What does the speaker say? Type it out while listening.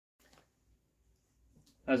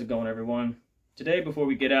How's it going, everyone? Today, before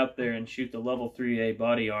we get out there and shoot the level 3A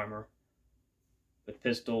body armor with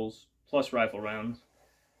pistols plus rifle rounds,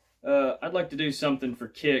 I'd like to do something for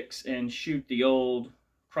kicks and shoot the old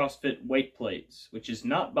CrossFit weight plates, which is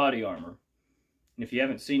not body armor. And if you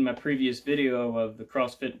haven't seen my previous video of the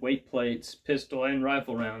CrossFit weight plates, pistol and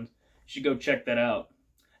rifle rounds, you should go check that out.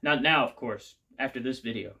 Not now, of course, after this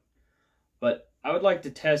video. But I would like to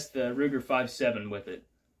test the Ruger 5.7 with it.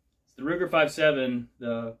 It's the Ruger 5.7,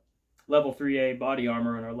 the level 3A body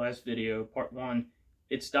armor in our last video, part 1,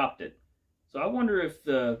 it stopped it. So I wonder if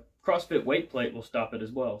the CrossFit weight plate will stop it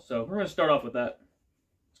as well. So we're going to start off with that.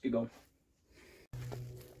 Let's get going.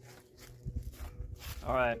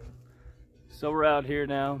 Alright, so we're out here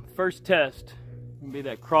now. First test will be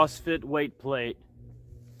that CrossFit weight plate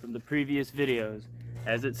from the previous videos.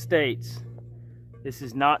 As it states, this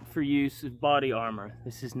is not for use of body armor.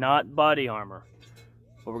 This is not body armor.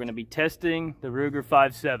 But we're going to be testing the Ruger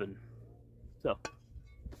 5.7. So,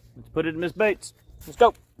 let's put it in Miss Bates. Let's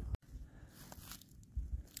go.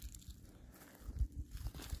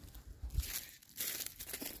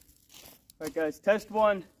 Alright guys, test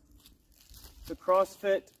 1. The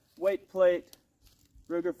CrossFit weight plate,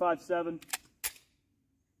 Ruger 5.7.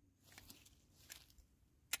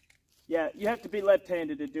 Yeah, you have to be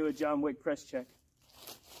left-handed to do a John Wick press check.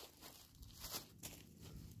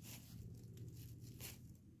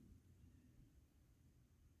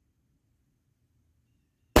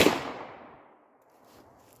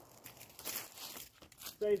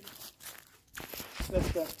 Safe.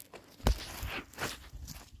 Let's go.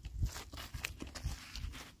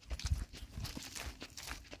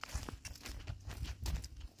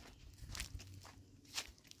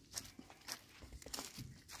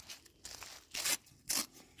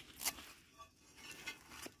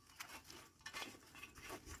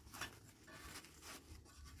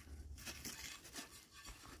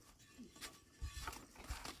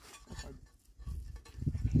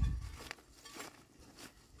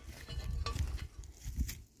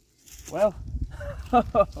 Well,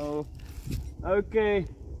 okay.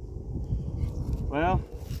 Well,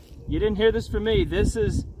 you didn't hear this from me. This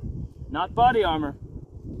is not body armor,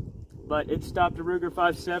 but it stopped a Ruger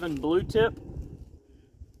 5.7 blue tip.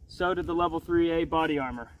 So did the level 3A body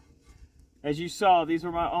armor. As you saw, these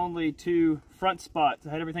were my only 2 front spots. I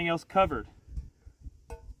had everything else covered.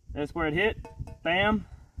 That's where it hit. Bam.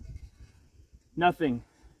 Nothing.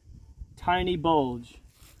 Tiny bulge.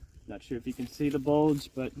 Not sure if you can see the bulge,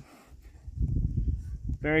 but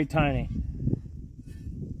very tiny.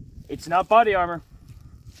 It's not body armor.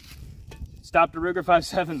 Stopped a Ruger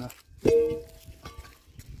 5.7 though.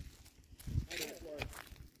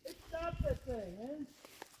 It stopped that thing, man.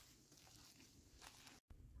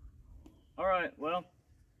 Alright, well,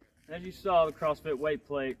 as you saw, the CrossFit weight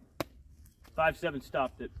plate, 5.7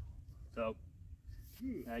 stopped it. So,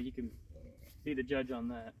 you can be the judge on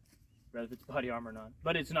that, whether it's body armor or not.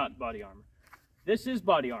 But it's not body armor. This is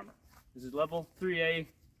body armor. This is level 3A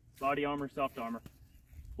body armor, soft armor.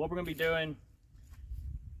 What we're going to be doing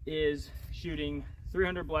is shooting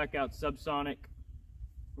 300 blackout subsonic.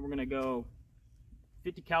 We're going to go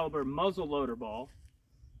 50 caliber muzzle loader ball.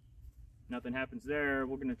 Nothing happens there.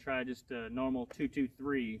 We're going to try just a normal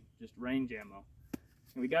 223, just range ammo.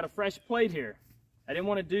 And we got a fresh plate here. I didn't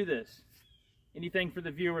want to do this. Anything for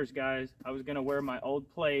the viewers, guys. I was going to wear my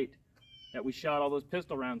old plate that we shot all those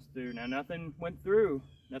pistol rounds through. Now nothing went through.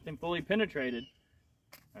 Nothing fully penetrated.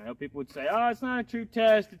 I know people would say, oh, it's not a true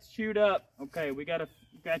test, it's chewed up. Okay, we got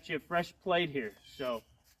you a fresh plate here, so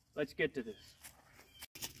let's get to this.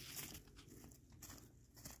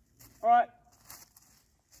 Alright,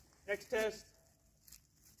 next test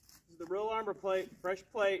is the real armor plate, fresh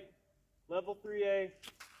plate, level 3A,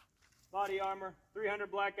 body armor, 300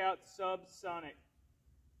 blackout subsonic.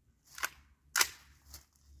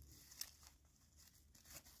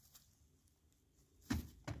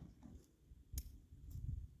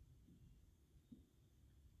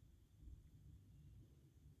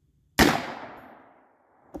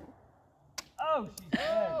 Oh, she's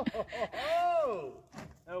dead. Oh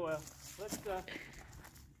well, let's go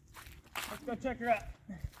check her out.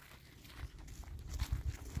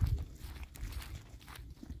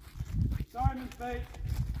 Sorry, Miss Bates.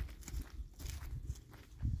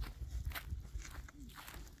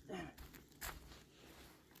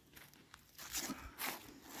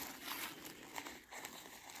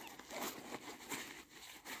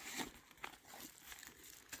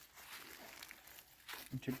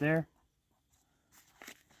 Entered there.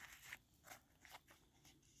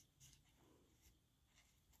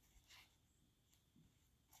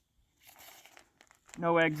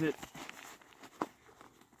 No exit.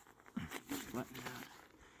 Flatten it out.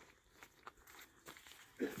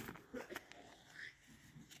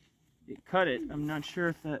 cut it. I'm not sure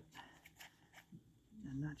if it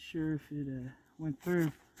went through.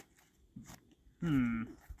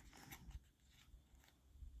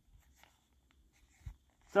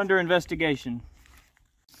 It's under investigation.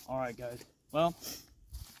 All right, guys. Well,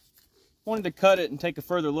 wanted to cut it and take a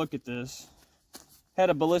further look at this. Had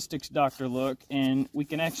a ballistics doctor look, and we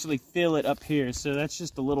can actually feel it up here. So that's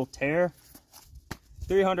just a little tear.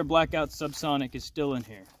 300 blackout subsonic is still in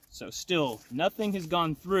here. So still, nothing has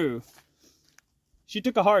gone through. She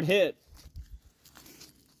took a hard hit.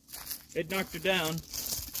 It knocked her down.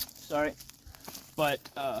 Sorry. But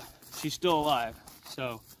she's still alive.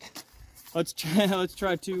 So let's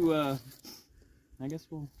try to I guess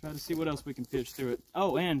we'll try to see what else we can pitch through it.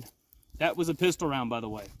 Oh, and that was a pistol round, by the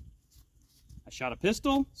way. I shot a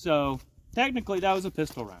pistol, so technically that was a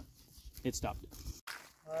pistol round. It stopped it.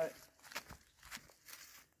 All right.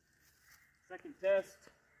 Second test.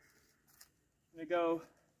 I'm gonna go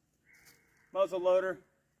muzzle loader,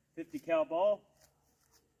 50 cal ball.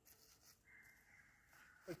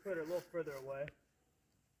 Let's put it a little further away.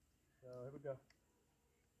 So here we go.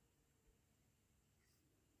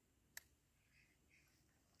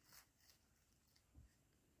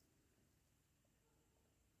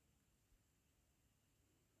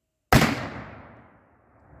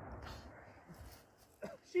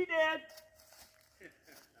 She did.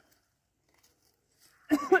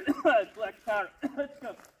 Black powder. Let's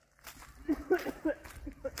go.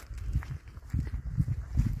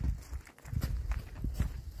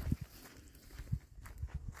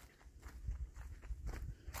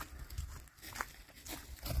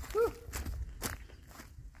 Oh,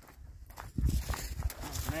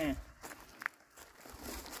 man.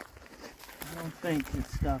 I don't think it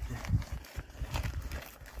stopped it.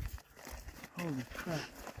 Holy crap.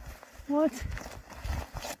 What?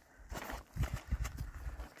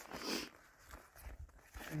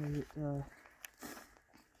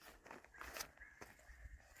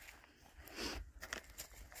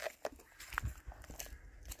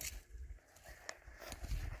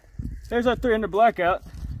 There's our 300 blackout.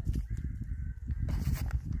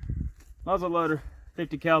 Muzzle loader,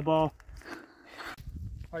 50 cal ball.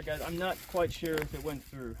 Alright guys, I'm not quite sure if it went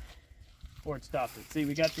through or it stopped it. See,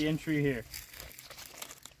 we got the entry here.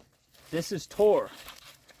 This is Tor.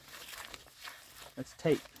 That's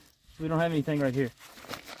tape. We don't have anything right here.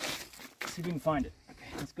 Let's see if we can find it. Okay,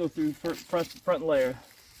 let's go through front layer.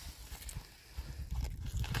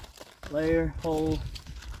 Layer, hole,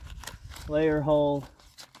 layer, hole,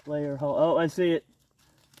 layer, hole. Oh, I see it.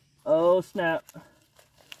 Oh, snap.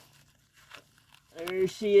 There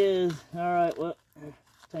she is. All right, well, it's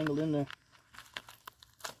tangled in there.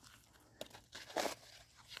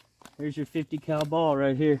 Here's your 50 cal ball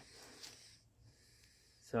right here.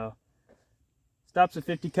 So, stops a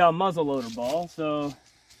 50 cal muzzle loader ball. So, if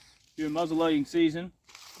you're in muzzle loading season,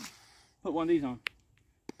 put one of these on.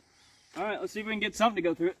 All right, let's see if we can get something to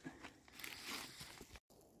go through it.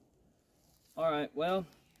 All right, well,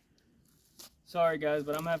 sorry guys,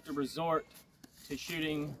 but I'm gonna have to resort to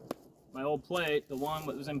shooting my old plate, the one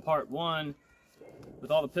that was in part 1 with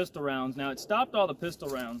all the pistol rounds. Now, it stopped all the pistol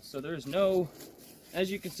rounds, so there's no, as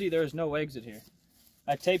you can see, there's no exit here.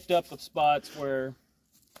 I taped up the spots where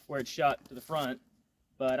it shot to the front,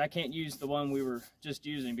 but I can't use the one we were just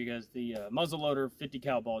using because the muzzleloader 50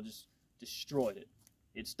 cal ball just destroyed it.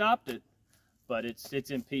 It stopped it, but it's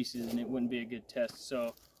in pieces and it wouldn't be a good test.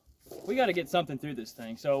 So we got to get something through this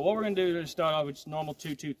thing. So what we're gonna do is start off with just normal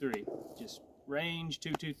 223, just range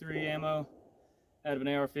 223 ammo out of an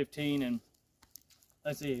AR-15, and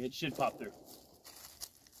let's see, it should pop through.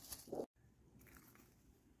 All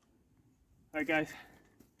right, guys,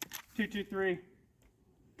 223.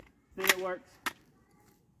 See if it works.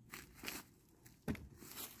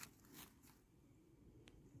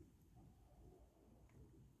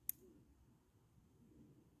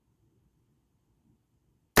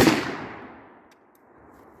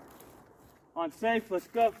 On safe, let's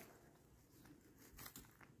go.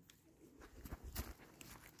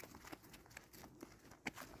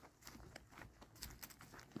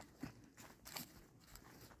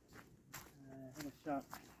 I think I shot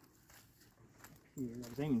here. I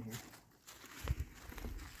was aiming here.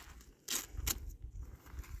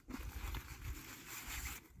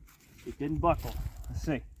 It didn't buckle. Let's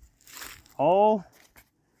see. Hole.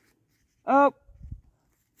 Oh.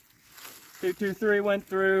 223 went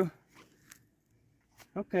through.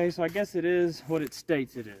 Okay, so I guess it is what it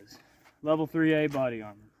states it is. Level 3A body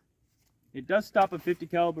armor. It does stop a 50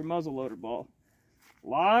 caliber muzzle loader ball. A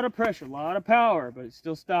lot of pressure, a lot of power, but it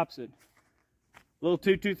still stops it. Little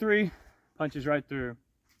 223 punches right through.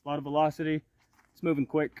 A lot of velocity. It's moving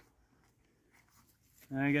quick.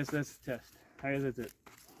 I guess that's the test. I guess that's it.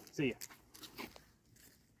 See ya.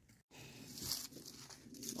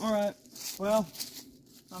 Alright, well,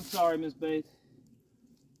 I'm sorry, Miss Bates.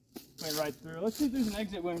 Went right through. Let's see if there's an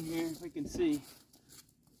exit wound here, if we can see.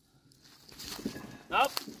 Oh,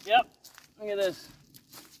 yep. Look at this.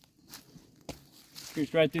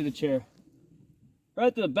 Pierced right through the chair.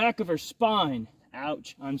 Right to the back of her spine.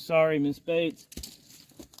 Ouch. I'm sorry, Miss Bates.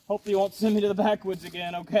 Hopefully you won't send me to the backwoods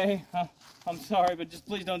again, okay? I'm sorry, but just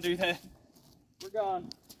please don't do that. We're gone.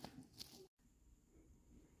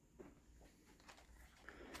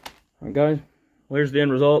 Alright guys, well, here's the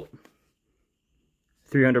end result.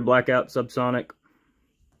 300 blackout subsonic.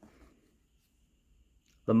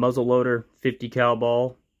 The muzzle loader 50 cal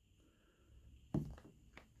ball.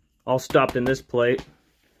 All stopped in this plate.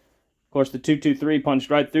 Of course the 223 punched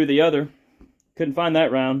right through the other. Couldn't find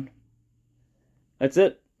that round. That's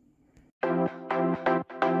it.